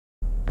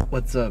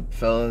What's up,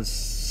 fellas?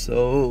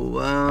 So,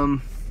 I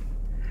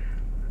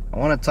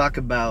want to talk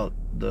about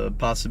the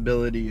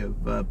possibility of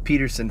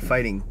Peterson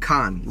fighting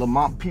Khan,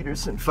 Lamont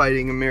Peterson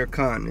fighting Amir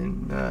Khan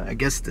in, I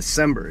guess,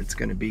 December it's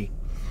going to be.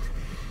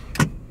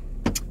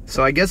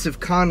 So I guess if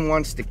Khan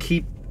wants to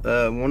keep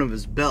one of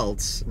his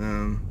belts,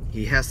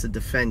 he has to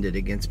defend it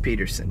against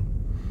Peterson.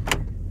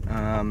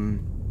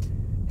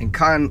 And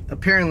Khan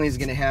apparently is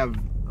going to have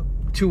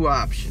two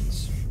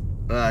options,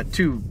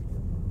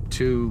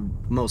 two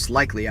most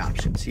likely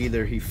options.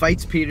 Either he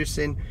fights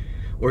Peterson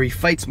or he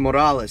fights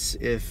Morales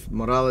if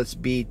Morales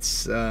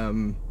beats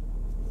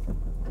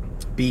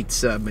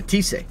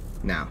Matisse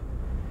now.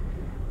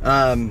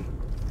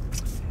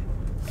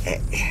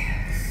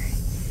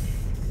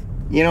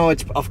 You know,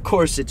 of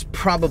course it's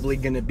probably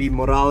going to be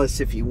Morales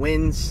if he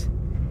wins,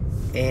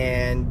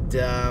 and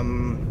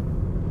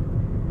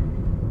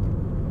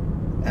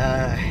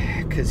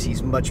because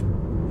he's much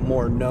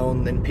more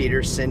known than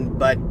Peterson.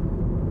 But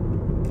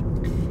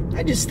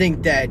I just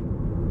think that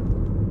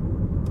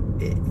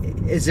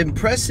as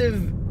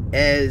impressive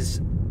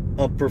as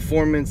a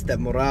performance that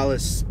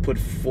Morales put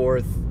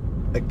forth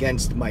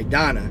against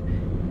Maidana,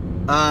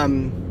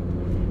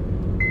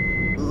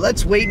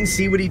 let's wait and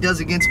see what he does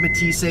against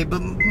Matisse.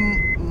 But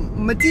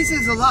Matisse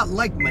is a lot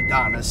like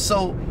Maidana,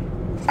 so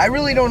I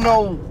really don't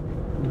know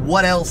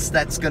what else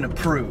that's going to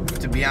prove,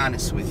 to be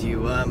honest with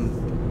you.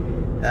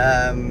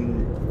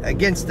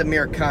 Against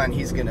Amir Khan,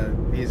 he's gonna.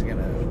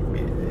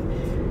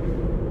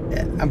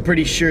 I'm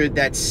pretty sure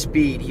that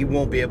speed, he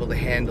won't be able to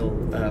handle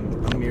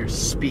Amir's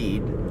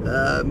speed.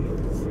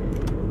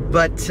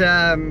 But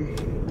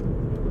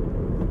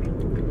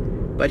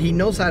he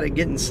knows how to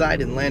get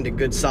inside and land a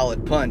good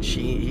solid punch.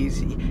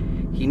 He's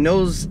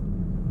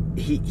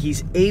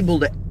able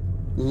to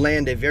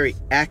land a very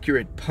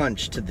accurate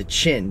punch to the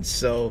chin.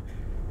 So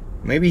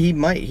maybe he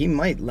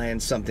might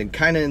land something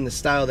kind of in the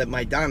style that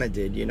Maidana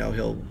did. You know,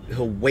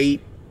 he'll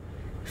wait,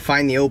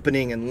 find the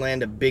opening, and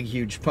land a big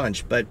huge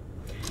punch. But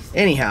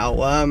anyhow,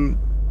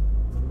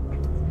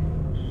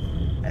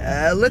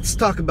 let's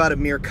talk about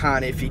Amir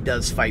Khan if he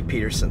does fight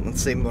Peterson.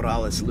 Let's say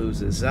Morales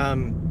loses.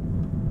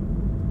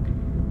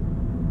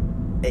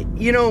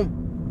 You know,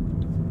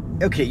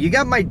 okay, you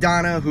got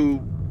Maidana,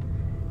 who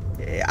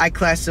I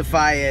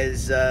classify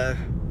as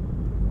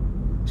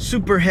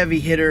super heavy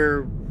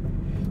hitter,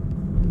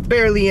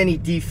 barely any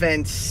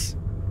defense.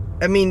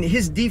 I mean,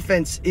 his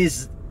defense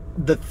is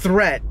the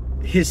threat,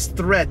 his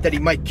threat that he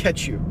might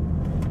catch you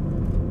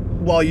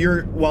while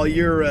you're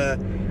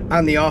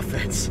on the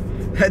offense.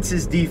 That's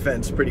his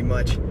defense, pretty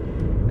much.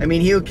 I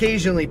mean, he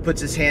occasionally puts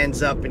his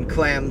hands up and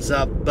clams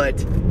up,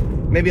 but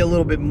maybe a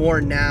little bit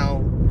more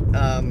now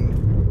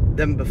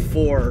than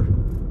before.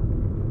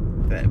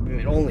 I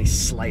mean, only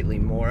slightly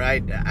more. I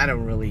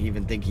don't really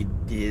even think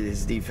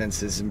his defense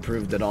has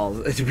improved at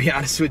all, to be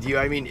honest with you.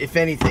 I mean, if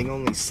anything,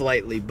 only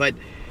slightly. But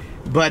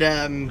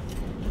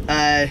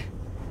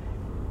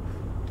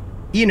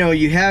you know,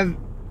 you have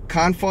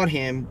Khan fought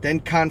him, then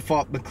Khan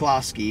fought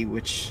McCloskey,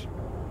 which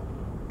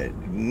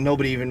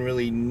nobody even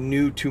really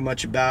knew too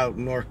much about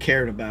nor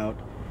cared about,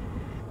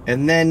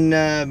 and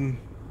then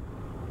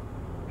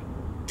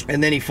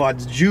he fought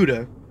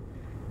Judah.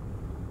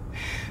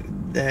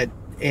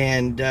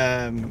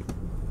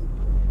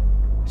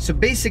 So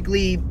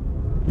basically,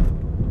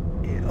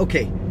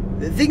 okay,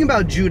 the thing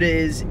about Judah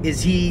is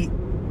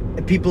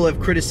people have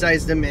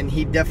criticized him, and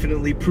he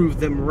definitely proved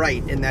them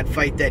right in that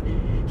fight, that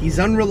he's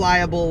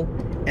unreliable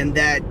and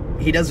that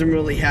he doesn't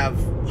really have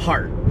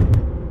heart.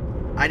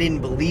 I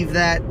didn't believe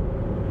that,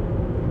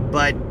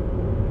 but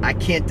I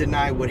can't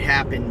deny what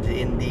happened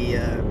in the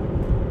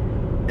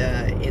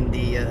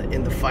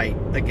fight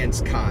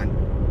against Khan.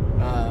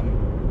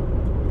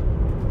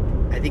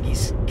 I think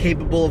he's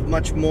capable of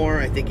much more.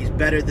 I think he's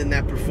better than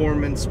that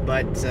performance,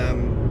 but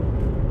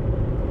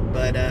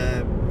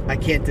I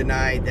can't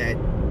deny that,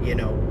 you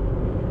know,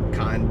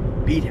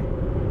 Khan beat him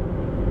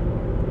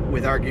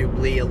with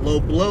arguably a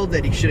low blow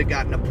that he should have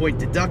gotten a point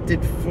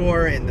deducted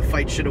for, and the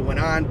fight should have went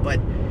on.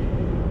 But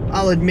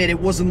I'll admit it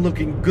wasn't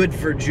looking good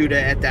for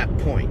Judah at that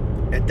point,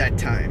 at that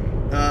time.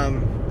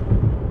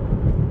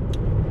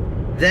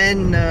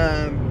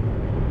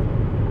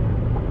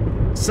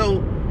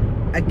 So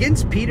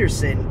against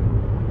Peterson,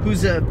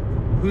 who's a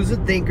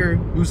thinker,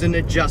 who's an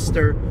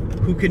adjuster,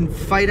 who can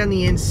fight on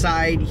the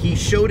inside, he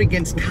showed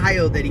against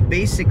Caio that he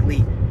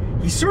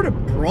sort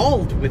of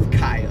brawled with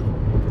Caio.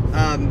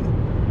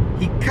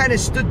 He kind of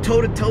stood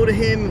toe-to-toe to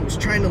him and was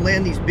trying to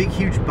land these big,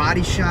 huge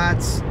body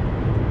shots.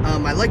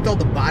 I liked all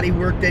the body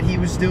work that he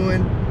was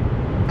doing.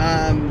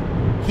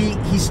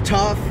 He's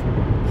tough.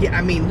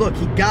 I mean, look,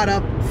 he got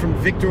up from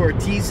Victor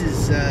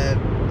Ortiz's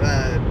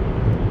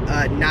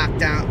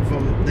knockdown,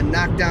 from the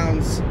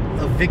knockdowns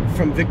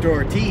from Victor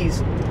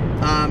Ortiz.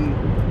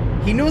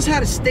 He knows how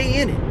to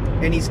stay in it,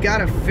 and he's got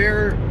a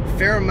fair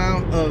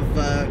amount of.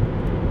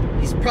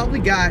 He's probably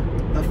got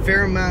a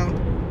fair amount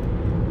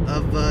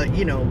of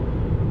you know,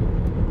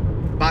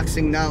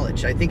 boxing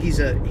knowledge. I think he's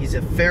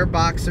a fair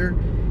boxer.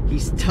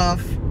 He's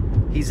tough.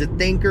 He's a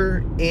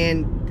thinker,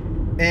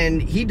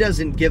 and he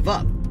doesn't give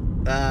up.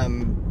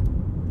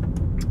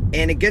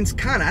 And against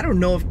Khan, I don't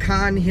know if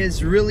Khan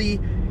has really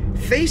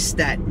faced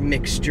that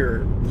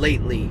mixture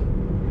lately.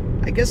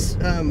 I guess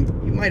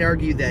you might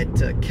argue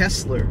that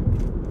Kessler,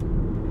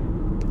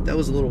 that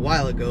was a little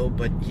while ago,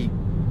 but he,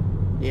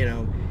 you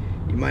know,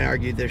 you might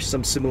argue there's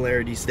some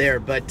similarities there.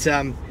 But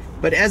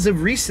as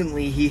of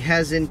recently, he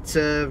hasn't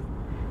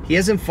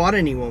fought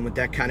anyone with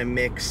that kind of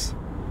mix.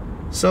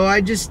 So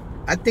I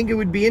think it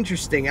would be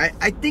interesting. I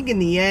think in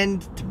the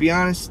end, to be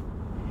honest,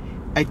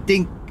 I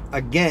think,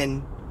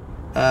 again,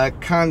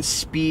 Khan's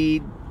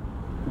speed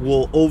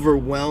will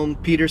overwhelm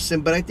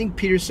Peterson, but I think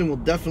Peterson will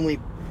definitely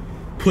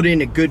put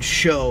in a good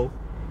show,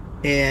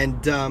 and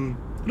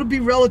it'll be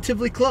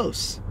relatively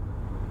close.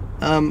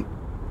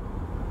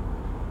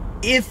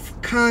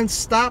 If Khan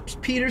stops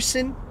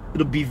Peterson,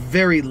 it'll be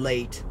very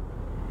late,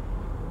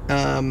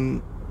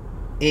 and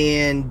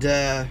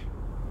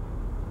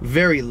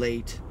very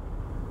late.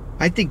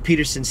 I think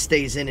Peterson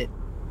stays in it,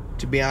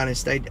 to be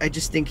honest. I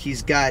just think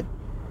he's got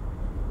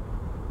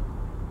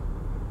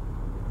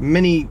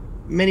many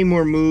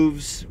more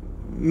moves,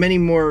 many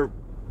more.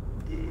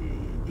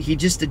 He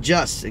just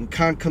adjusts, and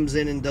Khan comes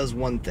in and does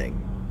one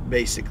thing,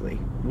 basically,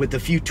 with a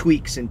few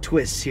tweaks and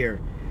twists here.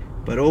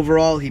 But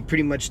overall, he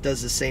pretty much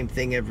does the same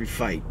thing every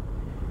fight.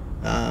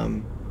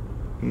 And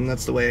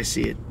that's the way I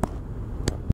see it.